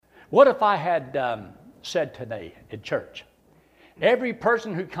What if I had said today in church, every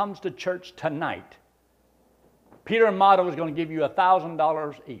person who comes to church tonight, Peter Amato is going to give you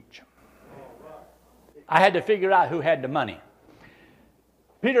 $1,000 each. I had to figure out who had the money.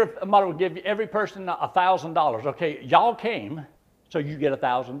 Peter Amato will give every person $1,000. Okay, y'all came, so you get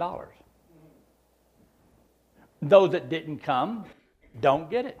 $1,000. Those that didn't come don't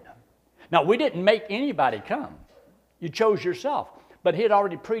get it. Now, we didn't make anybody come. You chose yourself. But he had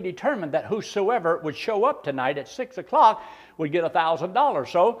already predetermined that whosoever would show up tonight at 6 o'clock would get $1,000.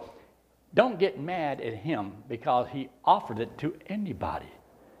 So don't get mad at him because he offered it to anybody.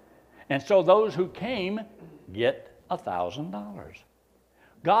 And so those who came get $1,000.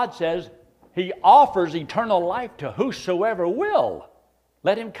 God says he offers eternal life to whosoever will.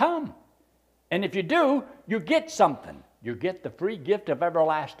 Let him come. And if you do, you get something. You get the free gift of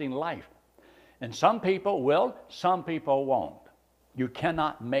everlasting life. And some people will, some people won't. You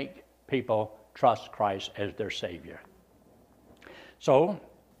cannot make people trust Christ as their Savior. So,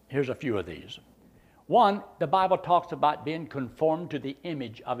 here's a few of these. One, the Bible talks about being conformed to the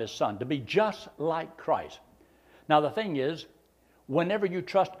image of His Son, to be just like Christ. Now, the thing is, whenever you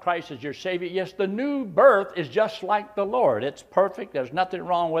trust Christ as your Savior, yes, the new birth is just like the Lord. It's perfect. There's nothing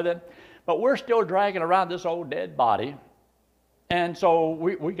wrong with it. But we're still dragging around this old dead body. And so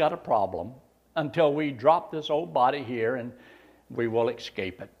we got a problem until we drop this old body here and we will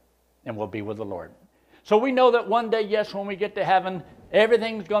escape it and we'll be with the Lord. So we know that one day, yes, when we get to heaven,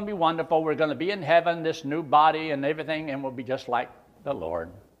 everything's going to be wonderful. We're going to be in heaven, this new body and everything, and we'll be just like the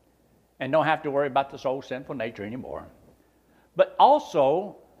Lord. And don't have to worry about this old sinful nature anymore. But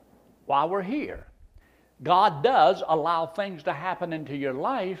also, while we're here, God does allow things to happen into your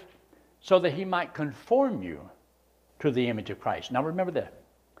life so that He might conform you to the image of Christ. Now remember this.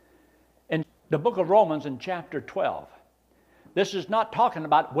 In the book of Romans in chapter 12, this is not talking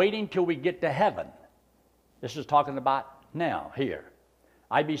about waiting till we get to heaven. This is talking about now, here.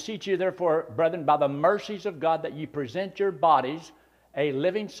 I beseech you, therefore, brethren, by the mercies of God, that ye present your bodies a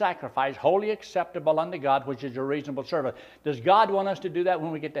living sacrifice, wholly acceptable unto God, which is your reasonable service. Does God want us to do that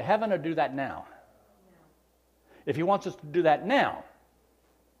when we get to heaven, or do that now? If He wants us to do that now,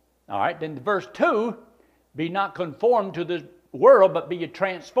 all right, then verse 2, be not conformed to this world, but be ye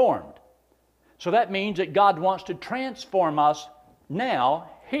transformed. So that means that God wants to transform us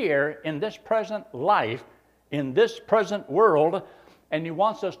now, here, in this present life, in this present world, and He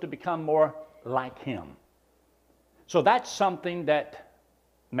wants us to become more like Him. So that's something that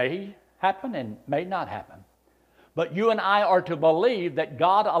may happen and may not happen. But you and I are to believe that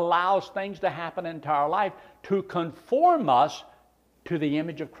God allows things to happen into our life to conform us to the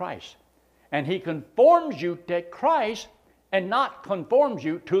image of Christ. And He conforms you to Christ and not conforms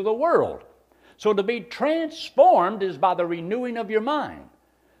you to the world. So to be transformed is by the renewing of your mind.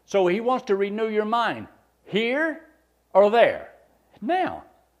 So He wants to renew your mind here or there. Now.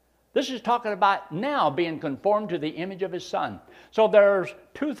 This is talking about now being conformed to the image of His Son. So there's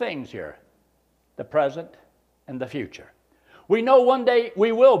two things here, the present and the future. We know one day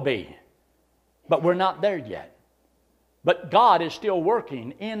we will be, but we're not there yet. But God is still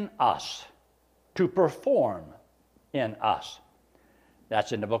working in us to perform in us.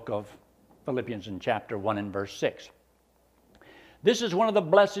 That's in the book of Philippians in chapter 1 and verse 6. This is one of the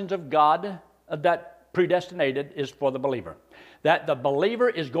blessings of God that predestinated is for the believer. That the believer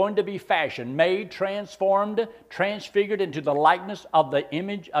is going to be fashioned, made, transformed, transfigured into the likeness of the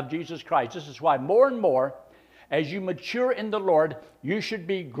image of Jesus Christ. This is why more and more, as you mature in the Lord, you should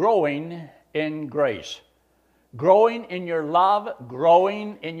be growing in grace. Growing in your love,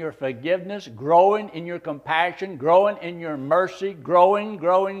 growing in your forgiveness, growing in your compassion, growing in your mercy, growing.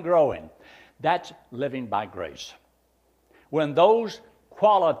 That's living by grace. When those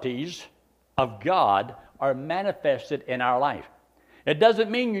qualities of God are manifested in our life. It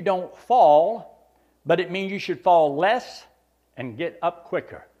doesn't mean you don't fall, but it means you should fall less and get up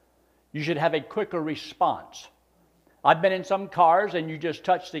quicker. You should have a quicker response. I've been in some cars and you just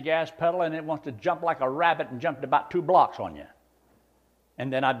touch the gas pedal and it wants to jump like a rabbit and jump about 2 blocks on you.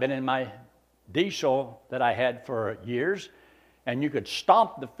 And then I've been in my diesel that I had for years, and you could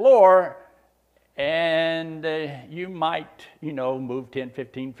stomp the floor and you might, move 10,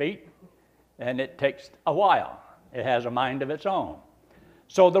 15 feet. And it takes a while. It has a mind of its own.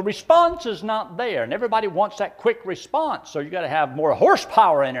 So the response is not there. And everybody wants that quick response. So you got to have more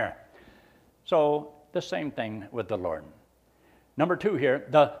horsepower in there. So the same thing with the Lord. Number 2 here,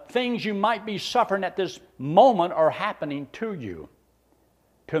 the things you might be suffering at this moment are happening to you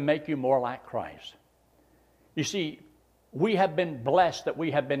to make you more like Christ. You see, we have been blessed that we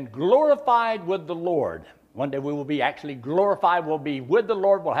have been glorified with the Lord. One day we will be actually glorified. We'll be with the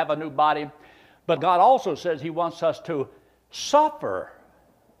Lord. We'll have a new body. But God also says he wants us to suffer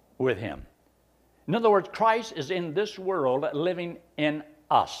with him. In other words, Christ is in this world living in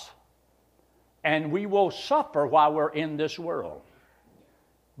us. And we will suffer while we're in this world.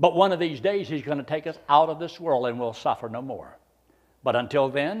 But one of these days he's going to take us out of this world and we'll suffer no more. But until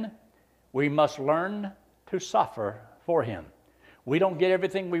then, we must learn to suffer for him. We don't get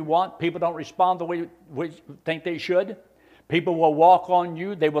everything we want. People don't respond the way we think they should. People will walk on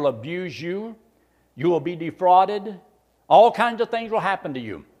you. They will abuse you. You will be defrauded. All kinds of things will happen to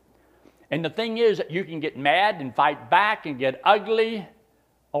you. And the thing is that you can get mad and fight back and get ugly,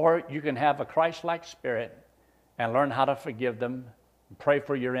 or you can have a Christ-like spirit and learn how to forgive them, pray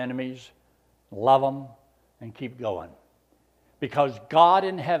for your enemies, love them, and keep going. Because God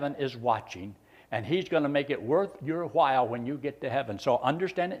in heaven is watching, and he's going to make it worth your while when you get to heaven. So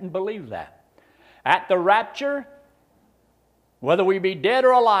understand it and believe that. At the rapture, whether we be dead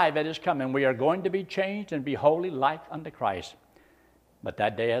or alive, it is coming. We are going to be changed and be holy like unto Christ. But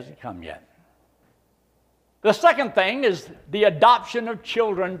that day hasn't come yet. The second thing is the adoption of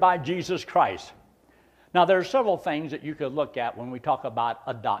children by Jesus Christ. Now, there are several things that you could look at when we talk about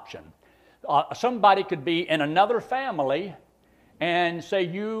adoption. Somebody could be in another family and say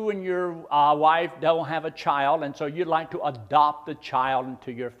you and your wife don't have a child, and so you'd like to adopt the child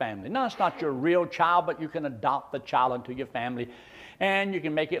into your family. Now, it's not your real child, but you can adopt the child into your family, and you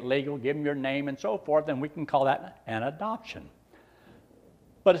can make it legal, give them your name and so forth, and we can call that an adoption.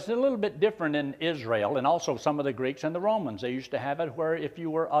 But it's a little bit different in Israel, and also some of the Greeks and the Romans. They used to have it where if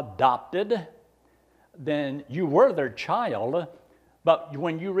you were adopted, then you were their child, but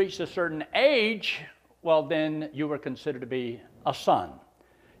when you reached a certain age, well, then you were considered to be a son.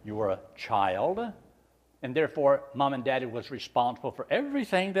 You were a child, and therefore mom and daddy was responsible for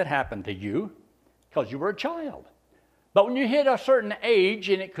everything that happened to you because you were a child. But when you hit a certain age,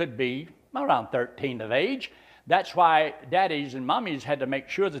 and it could be around 13 of age, that's why daddies and mommies had to make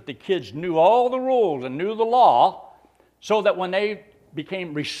sure that the kids knew all the rules and knew the law, so that when they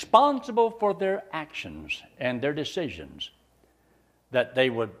became responsible for their actions and their decisions, that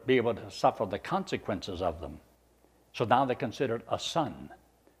they would be able to suffer the consequences of them. So now they're considered a son.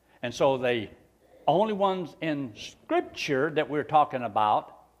 And so the only ones in Scripture that we're talking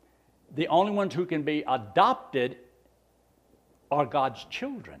about, the only ones who can be adopted are God's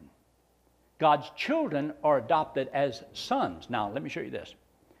children. God's children are adopted as sons. Now, let me show you this.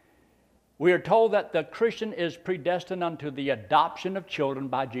 We are told that the Christian is predestined unto the adoption of children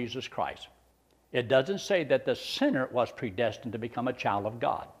by Jesus Christ. It doesn't say that the sinner was predestined to become a child of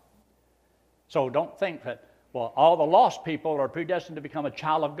God. So don't think that, well, all the lost people are predestined to become a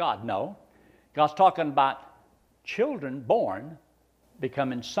child of God. No. God's talking about children born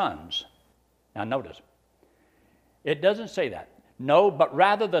becoming sons. Now notice, it doesn't say that. No, but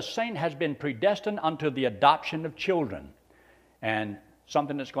rather the saint has been predestined unto the adoption of children. And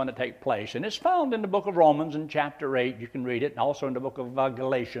something that's going to take place. And it's found in the book of Romans in chapter 8. You can read it. And also in the book of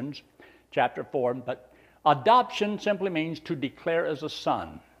Galatians chapter 4. But adoption simply means to declare as a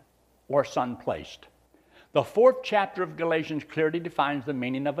son or son placed. The 4th chapter of Galatians clearly defines the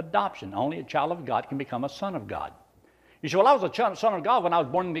meaning of adoption. Only a child of God can become a son of God. You say, well, I was a son of God when I was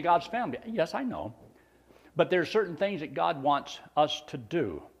born into God's family. Yes, I know. But there are certain things that God wants us to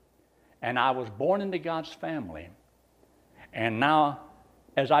do. And I was born into God's family. And now,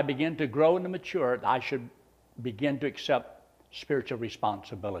 as I begin to grow and to mature, I should begin to accept spiritual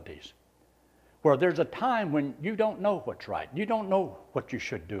responsibilities. Where there's a time when you don't know what's right. You don't know what you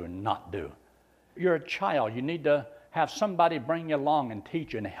should do and not do. You're a child. You need to have somebody bring you along and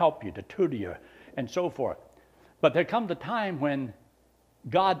teach you and help you, to tutor you, and so forth. But there comes a time when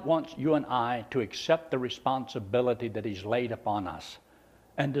God wants you and I to accept the responsibility that He's laid upon us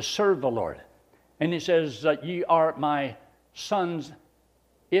and to serve the Lord. And He says, ye are my sons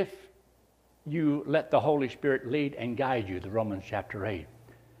if you let the Holy Spirit lead and guide you, the Romans chapter 8.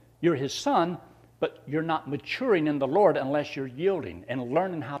 You're His son, but you're not maturing in the Lord unless you're yielding and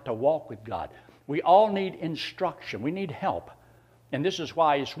learning how to walk with God. We all need instruction. We need help. And this is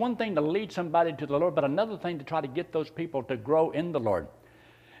why it's one thing to lead somebody to the Lord, but another thing to try to get those people to grow in the Lord.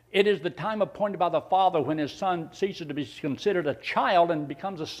 It is the time appointed by the Father when His Son ceases to be considered a child and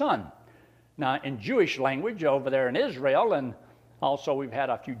becomes a son. Now, in Jewish language over there in Israel, and also we've had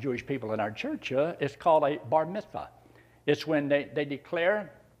a few Jewish people in our church, it's called a bar mitzvah. It's when they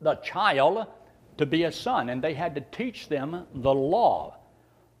declare the child to be a son, and they had to teach them the law.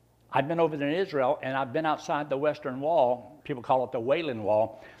 I've been over there in Israel, and I've been outside the Western Wall. People call it the Wailing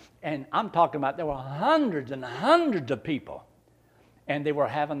Wall. And I'm talking about there were hundreds and hundreds of people. and they were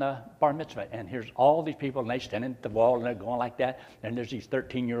having the bar mitzvah. And here's all these people, and they standing at the wall, and they're going like that. And there's these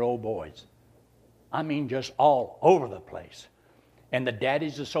 13-year-old boys. I mean, just all over the place. And the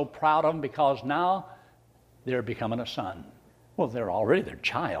daddies are so proud of them because now they're becoming a son. Well, they're already their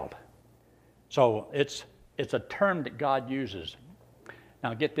child. So it's a term that God uses.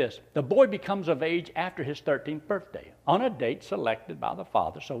 Now get this. The boy becomes of age after his 13th birthday, on a date selected by the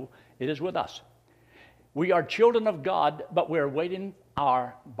father, so it is with us. We are children of God, but we're awaiting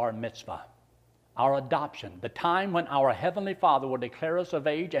our bar mitzvah, our adoption, the time when our Heavenly Father will declare us of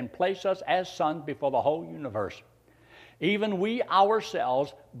age and place us as sons before the whole universe. Even we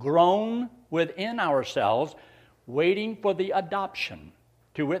ourselves, grown within ourselves, waiting for the adoption,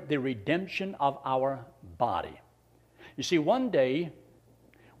 to wit, the redemption of our body. You see, one day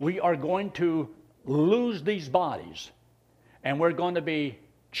we are going to lose these bodies, and we're going to be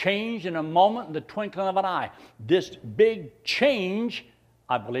changed in a moment, in the twinkling of an eye. This big change,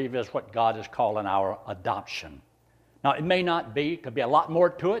 I believe, is what God is calling our adoption. Now, it may not be. It could be a lot more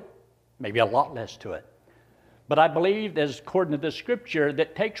to it, maybe a lot less to it. But I believe, as according to the Scripture,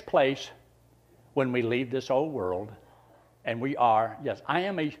 that takes place when we leave this old world, and we are, yes, I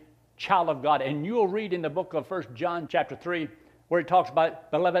am a child of God. And you'll read in the book of 1 John chapter 3, where he talks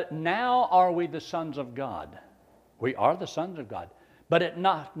about, beloved, now are we the sons of God. We are the sons of God. But it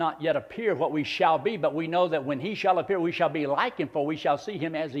not yet appear what we shall be, but we know that when he shall appear, we shall be like him, for we shall see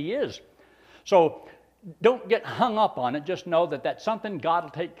him as he is. So don't get hung up on it. Just know that that's something God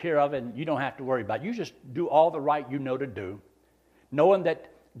will take care of, and you don't have to worry about it. You just do all the right you know to do, knowing that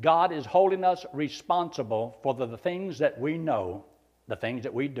God is holding us responsible for the things that we know, the things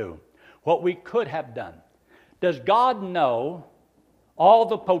that we do, what we could have done. Does God know all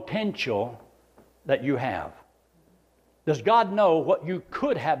the potential that you have? Does God know what you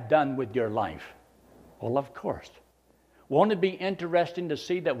could have done with your life? Well, of course. Won't it be interesting to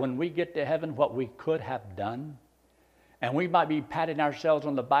see that when we get to heaven, what we could have done? And we might be patting ourselves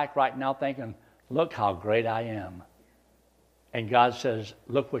on the back right now thinking, look how great I am. And God says,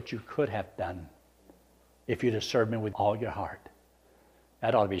 look what you could have done if you'd have served me with all your heart.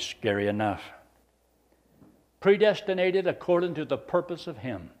 That ought to be scary enough. Predestinated according to the purpose of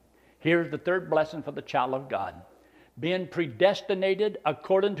him. Here's the third blessing for the child of God. Being predestinated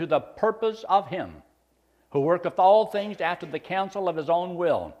according to the purpose of him, who worketh all things after the counsel of his own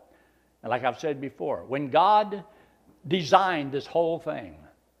will. And like I've said before, when God designed this whole thing,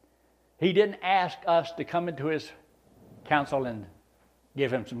 he didn't ask us to come into his counsel and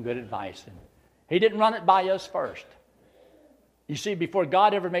give him some good advice. And he didn't run it by us first. You see, before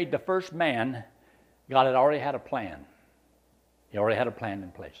God ever made the first man, God had already had a plan. He already had a plan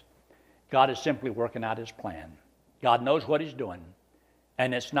in place. God is simply working out his plan. God knows what he's doing.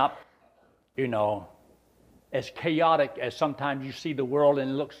 And it's not, as chaotic as sometimes you see the world and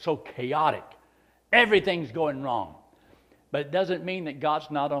it looks so chaotic. Everything's going wrong. But it doesn't mean that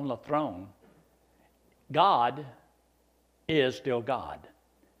God's not on the throne. God is still God.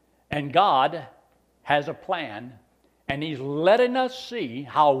 And God has a plan, and he's letting us see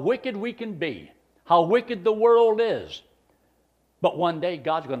how wicked we can be, how wicked the world is. But one day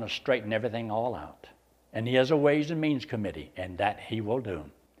God's going to straighten everything all out. And he has a Ways and Means Committee, and that he will do.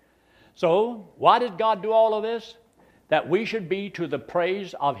 So, why did God do all of this? That we should be to the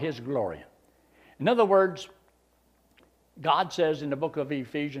praise of his glory. In other words, God says in the book of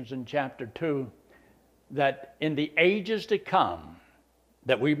Ephesians in chapter 2, that in the ages to come,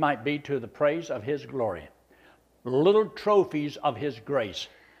 that we might be to the praise of his glory. Little trophies of his grace.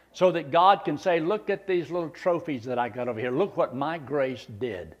 So that God can say, look at these little trophies that I got over here. Look what my grace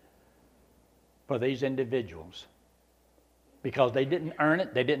did for these individuals. Because they didn't earn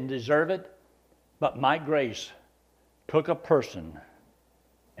it, they didn't deserve it, but my grace took a person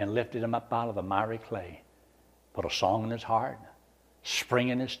and lifted him up out of the miry clay, put a song in his heart, spring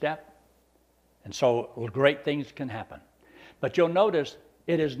in his step, and so great things can happen. But you'll notice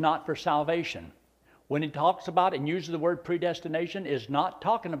it is not for salvation. When he talks about and uses the word predestination, is not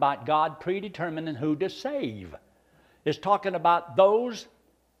talking about God predetermining who to save. It's talking about those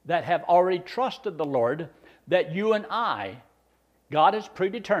that have already trusted the Lord, that you and I, God has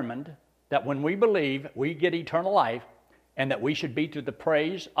predetermined that when we believe, we get eternal life, and that we should be to the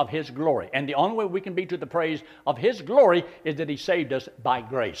praise of his glory. And the only way we can be to the praise of his glory is that he saved us by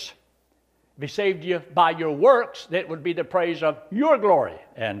grace. If he saved you by your works, that would be the praise of your glory,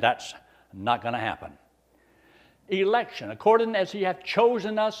 and that's not going to happen. Election, according as he hath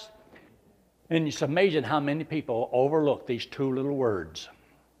chosen us, and it's amazing how many people overlook these two little words,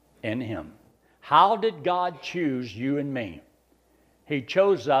 in him. How did God choose you and me? He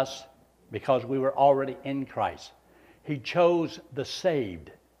chose us because we were already in Christ. He chose the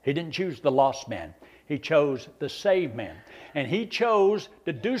saved. He didn't choose the lost man. He chose the saved man. And he chose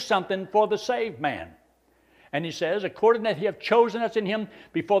to do something for the saved man. And he says, according that he hath chosen us in him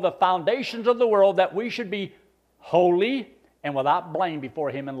before the foundations of the world, that we should be holy and without blame before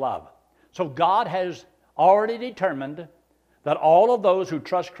him in love. So God has already determined that all of those who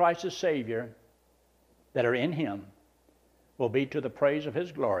trust Christ as Savior that are in him will be to the praise of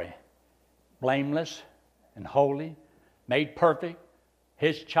his glory, blameless and holy, made perfect,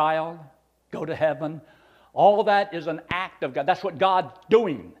 his child, go to heaven. All that is an act of God. That's what God's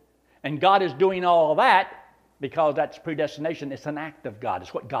doing. And God is doing all that because that's predestination. It's an act of God.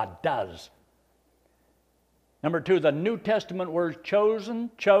 It's what God does. Number two, the New Testament words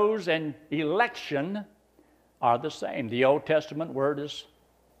chosen, chose, and election are the same. The Old Testament word is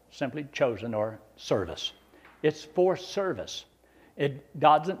simply chosen or service. It's for service. It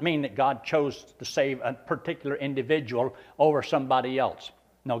doesn't mean that God chose to save a particular individual over somebody else.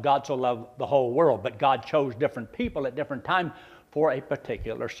 No, God so loved the whole world, but God chose different people at different times for a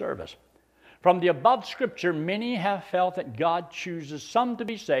particular service. From the above scripture, many have felt that God chooses some to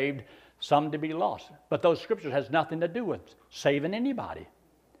be saved, some to be lost. But those scriptures has nothing to do with saving anybody.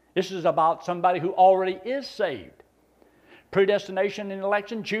 This is about somebody who already is saved. Predestination and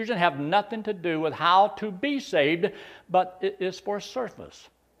election, choosing have nothing to do with how to be saved, but it is for service.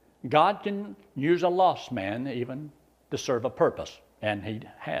 God can use a lost man even to serve a purpose, and he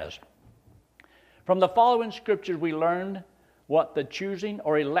has. From the following scriptures, we learned what the choosing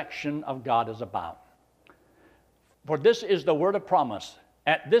or election of God is about. For this is the word of promise.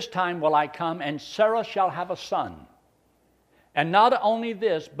 At this time will I come, and Sarah shall have a son. And not only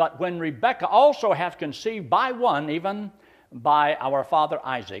this, but when Rebekah also hath conceived by one, even by our father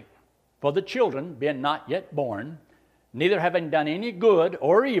Isaac, for the children being not yet born, neither having done any good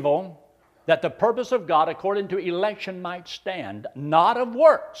or evil, that the purpose of God according to election might stand, not of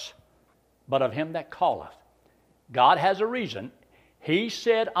works, but of him that calleth. God has a reason. He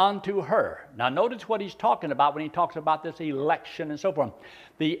said unto her, now notice what he's talking about when he talks about this election and so forth.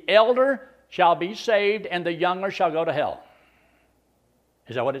 The elder shall be saved, and the younger shall go to hell.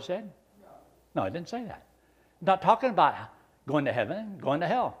 Is that what it said? No, it didn't say that. It's not talking about going to heaven, going to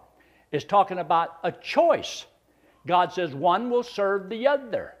hell. It's talking about a choice. God says one will serve the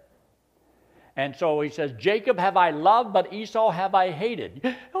other. And so he says, Jacob have I loved, but Esau have I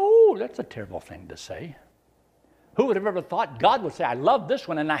hated. Oh, that's a terrible thing to say. Who would have ever thought God would say, I love this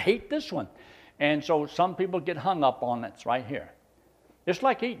one and I hate this one? And so some people get hung up on it. It's right here. It's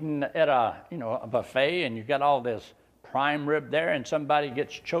like eating at a buffet, and you got all this prime rib there, and somebody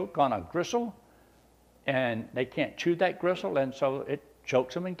gets choked on a gristle, and they can't chew that gristle, and so it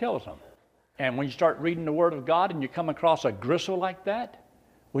chokes them and kills them. And when you start reading the Word of God and you come across a gristle like that,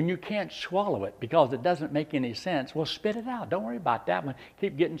 when you can't swallow it because it doesn't make any sense, well, spit it out. Don't worry about that one.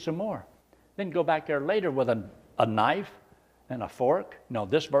 Keep getting some more. Then go back there later with a knife and a fork,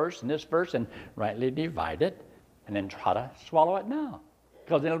 this verse and rightly divide it, and then try to swallow it now.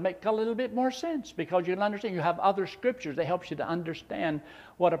 Because it'll make a little bit more sense, because you'll understand. You have other scriptures that helps you to understand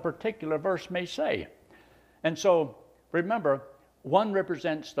what a particular verse may say. And so, remember, one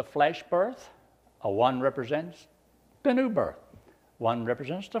represents the flesh birth, one represents the new birth. One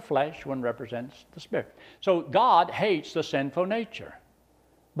represents the flesh, one represents the spirit. So God hates the sinful nature,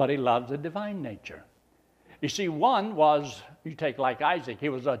 but he loves the divine nature. You see, one was, you take like Isaac, he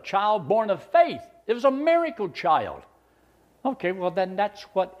was a child born of faith. It was a miracle child. Okay, well then that's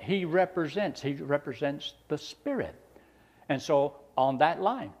what he represents. He represents the Spirit. And so on that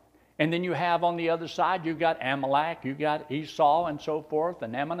line. And then you have on the other side, you've got Amalek, you've got Esau and so forth,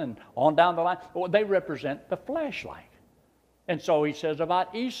 and Ammon, and on down the line. Well, they represent the flesh like. And so he says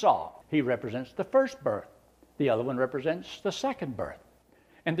about Esau, he represents the first birth. The other one represents the second birth.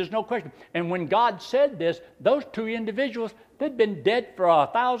 And there's no question. And when God said this, those two individuals, they'd been dead for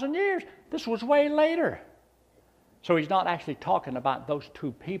 1,000 years. This was way later. So he's not actually talking about those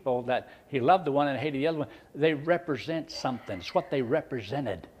two people that he loved the one and hated the other one. They represent something. It's what they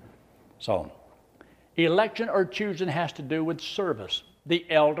represented. So, election or choosing has to do with service. The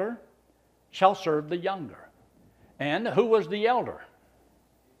elder shall serve the younger. And who was the elder?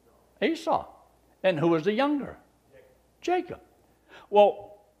 Esau. And who was the younger? Jacob.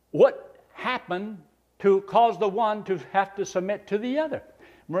 Well, what happened to cause the one to have to submit to the other?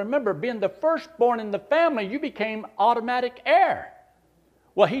 Remember, being the firstborn in the family, you became automatic heir.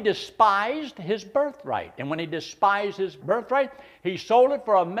 Well, he despised his birthright. And when he despised his birthright, he sold it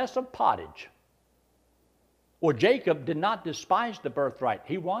for a mess of pottage. Well, Jacob did not despise the birthright.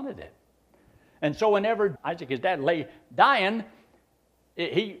 He wanted it. And so whenever Isaac, his dad, lay dying,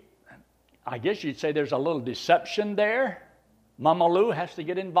 he I guess you'd say there's a little deception there. Mama Lou has to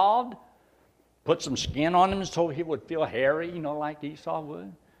get involved, put some skin on him so he would feel hairy, like Esau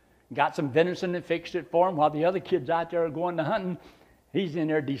would. Got some venison and fixed it for him while the other kids out there are going to hunting. He's in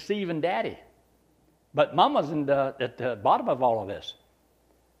there deceiving Daddy. But Mama's at the bottom of all of this.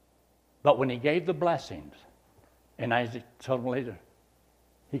 But when he gave the blessings, and Isaac told him later,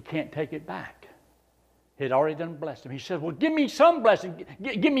 he can't take it back. He had already done blessed him. He said, well, give me some blessing.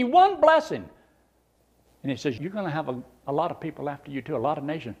 Give me one blessing. And he says, you're going to have a lot of people after you too, a lot of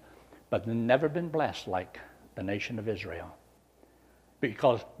nations. But they've never been blessed like the nation of Israel.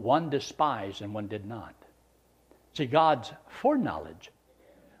 Because one despised and one did not. See, God's foreknowledge.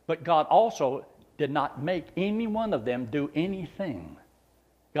 But God also did not make any one of them do anything.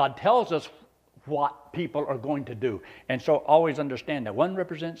 God tells us what people are going to do. And so always understand that one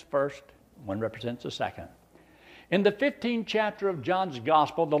represents first, one represents the second. In the 15th chapter of John's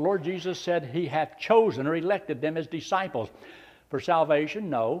Gospel, the Lord Jesus said he hath chosen or elected them as disciples. For salvation?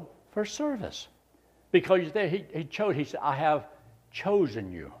 No, for service. Because he chose, he said, I have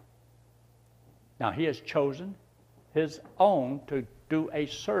chosen you. Now he has chosen his own to do a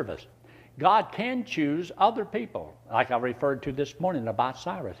service. God can choose other people, like I referred to this morning about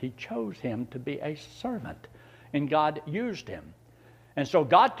Cyrus. He chose him to be a servant, and God used him. And so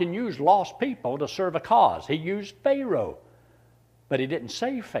God can use lost people to serve a cause. He used Pharaoh, but he didn't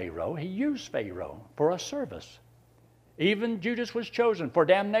save Pharaoh. He used Pharaoh for a service. Even Judas was chosen for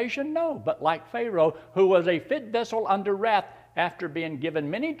damnation? No, but like Pharaoh, who was a fit vessel under wrath, after being given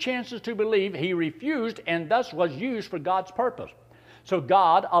many chances to believe, he refused and thus was used for God's purpose. So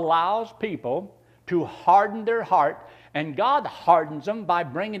God allows people to harden their heart, and God hardens them by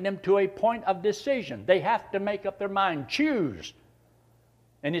bringing them to a point of decision. They have to make up their mind, choose.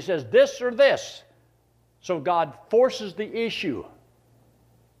 And he says, this or this. So God forces the issue.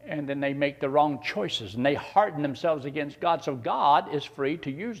 And then they make the wrong choices, and they harden themselves against God. So God is free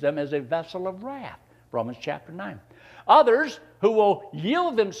to use them as a vessel of wrath. Romans chapter 9. Others who will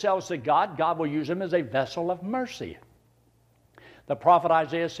yield themselves to God, God will use them as a vessel of mercy. The prophet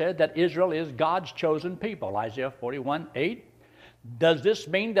Isaiah said that Israel is God's chosen people, Isaiah 41:8. Does this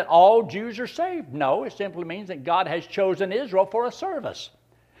mean that all Jews are saved? No, it simply means that God has chosen Israel for a service.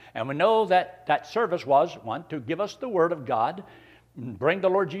 And we know that that service was, one, to give us the Word of God, bring the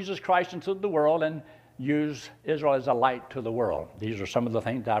Lord Jesus Christ into the world, and use Israel as a light to the world. These are some of the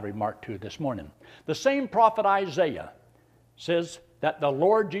things I remarked to this morning. The same prophet Isaiah says that the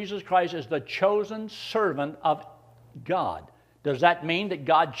Lord Jesus Christ is the chosen servant of God. Does that mean that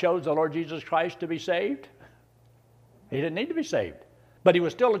God chose the Lord Jesus Christ to be saved? He didn't need to be saved, but he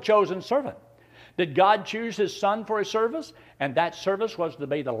was still a chosen servant. Did God choose his Son for a service? And that service was to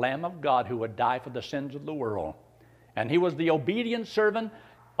be the Lamb of God who would die for the sins of the world. And he was the obedient servant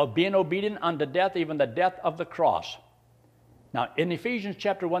of being obedient unto death, even the death of the cross. Now, in Ephesians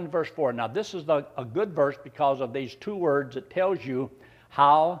chapter 1, verse 4, now this is a good verse because of these two words. It tells you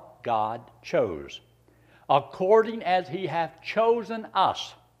how God chose. According as he hath chosen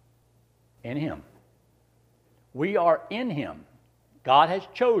us in him. We are in him. God has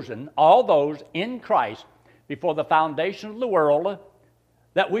chosen all those in Christ before the foundation of the world,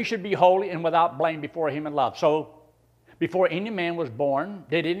 that we should be holy and without blame before him in love. So, before any man was born,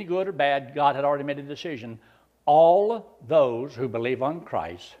 did any good or bad, God had already made a decision. All those who believe on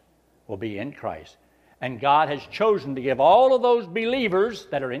Christ will be in Christ. And God has chosen to give all of those believers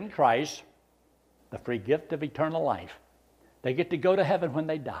that are in Christ the free gift of eternal life. They get to go to heaven when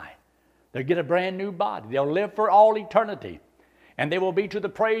they die. They'll get a brand new body. They'll live for all eternity. And they will be to the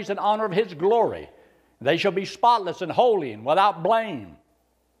praise and honor of his glory. They shall be spotless and holy and without blame,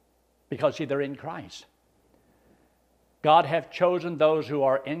 because see, they're in Christ. God hath chosen those who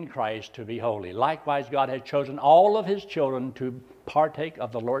are in Christ to be holy. Likewise, God has chosen all of his children to partake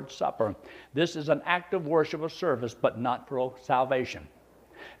of the Lord's Supper. This is an act of worship, of service, but not for salvation.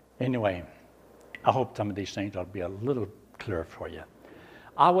 Anyway, I hope some of these things will be a little clearer for you.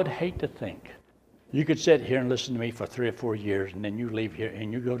 I would hate to think you could sit here and listen to me for 3 or 4 years, and then you leave here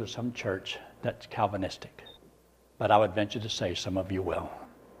and you go to some church that's Calvinistic. But I would venture to say some of you will,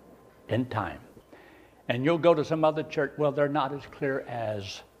 in time. And you'll go to some other church, well, they're not as clear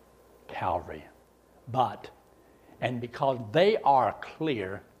as Calvary. And because they are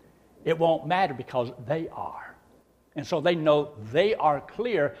clear, it won't matter because they are. And so they know they are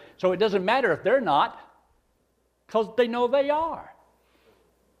clear, so it doesn't matter if they're not, because they know they are.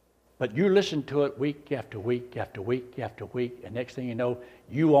 But you listen to it week after week after week after week, and next thing you know,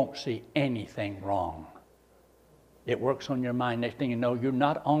 you won't see anything wrong. It works on your mind. Next thing you know, you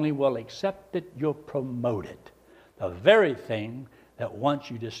not only will accept it, you'll promote it. The very thing that once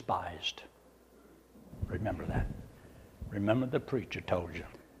you despised. Remember that. Remember the preacher told you.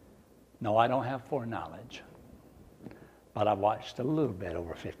 No, I don't have foreknowledge, but I've watched a little bit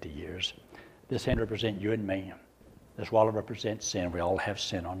over 50 years. This hand represents you and me. This wallet represents sin. We all have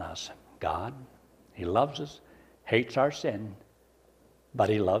sin on us. God, He loves us, hates our sin, but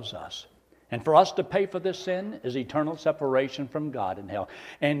He loves us. And for us to pay for this sin is eternal separation from God in hell.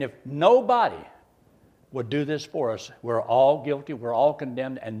 And if nobody would do this for us, we're all guilty, we're all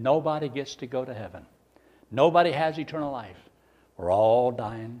condemned, and nobody gets to go to heaven. Nobody has eternal life. We're all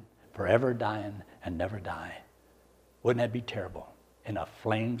dying, forever dying, and never die. Wouldn't that be terrible? In the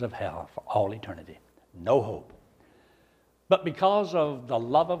flames of hell for all eternity. No hope. But because of the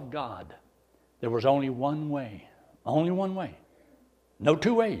love of God, there was only one way. Only one way. No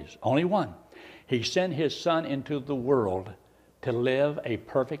two ways, only one. He sent His Son into the world to live a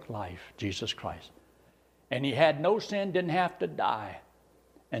perfect life, Jesus Christ. And He had no sin, didn't have to die.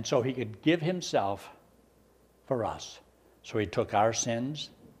 And so He could give Himself for us. So He took our sins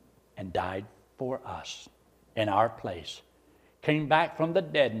and died for us in our place. Came back from the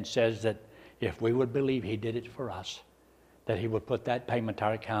dead and says that if we would believe He did it for us, that He would put that payment to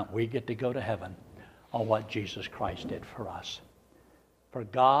our account. We get to go to heaven on what Jesus Christ did for us. For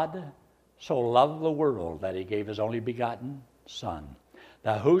God so loved the world that He gave His only begotten Son,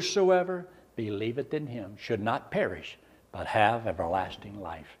 that whosoever believeth in Him should not perish, but have everlasting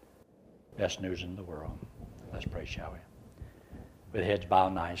life. Best news in the world. Let's pray, shall we? With heads bowed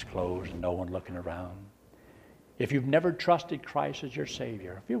and eyes closed and no one looking around. If you've never trusted Christ as your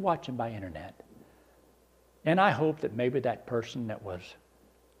Savior, if you're watching by internet, and I hope that maybe that person that was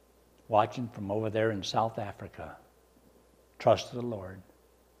watching from over there in South Africa trusted the Lord.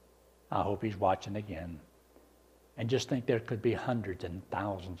 I hope he's watching again. And just think there could be hundreds and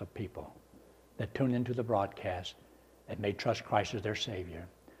thousands of people that tune into the broadcast that may trust Christ as their Savior.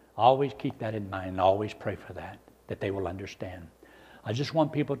 Always keep that in mind and always pray for that they will understand. I just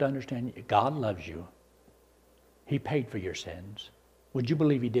want people to understand God loves you. He paid for your sins. Would you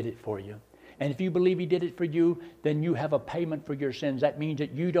believe He did it for you? And if you believe He did it for you, then you have a payment for your sins. That means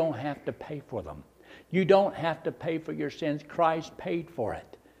that you don't have to pay for them. You don't have to pay for your sins. Christ paid for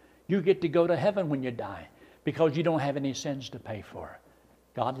it. You get to go to heaven when you die because you don't have any sins to pay for.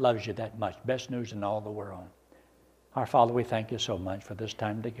 God loves you that much. Best news in all the world. Our Father, we thank You so much for this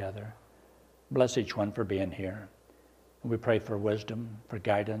time together. Bless each one for being here. And we pray for wisdom, for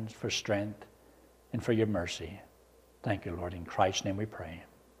guidance, for strength, and for Your mercy. Thank You, Lord. In Christ's name we pray.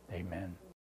 Amen.